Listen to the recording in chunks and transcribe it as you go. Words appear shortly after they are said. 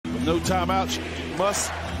With no timeout, she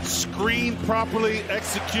must screen properly,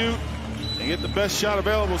 execute, and get the best shot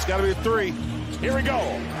available. It's got to be a three. Here we go.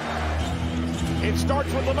 It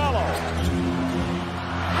starts with Lamelo.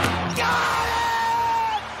 Got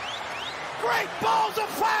it! Great balls of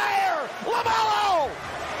fire! Lamelo!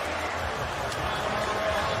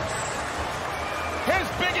 His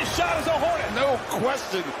biggest shot as a Hornet. No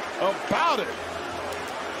question about it.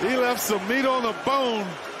 He left some meat on the bone,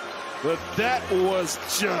 but that was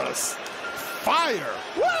just fire.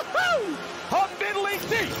 Woohoo! Hub diddly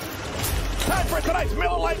deep. Time for tonight's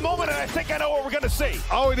Miller Lite moment, and I think I know what we're going to see.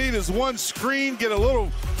 All we need is one screen, get a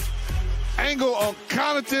little angle on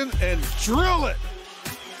Connaughton, and drill it.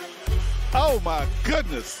 Oh, my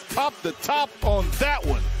goodness. Top to top on that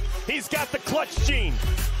one. He's got the clutch gene.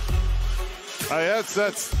 Hey,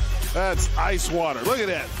 that's ice water. Look at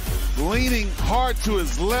that. Leaning hard to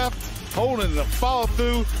his left, holding the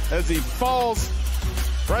follow-through as he falls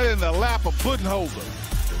right in the lap of Budenholzer.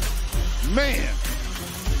 Man.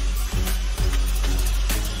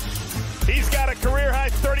 He's got a career-high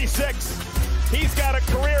 36. He's got a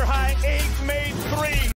career-high 8 made 3.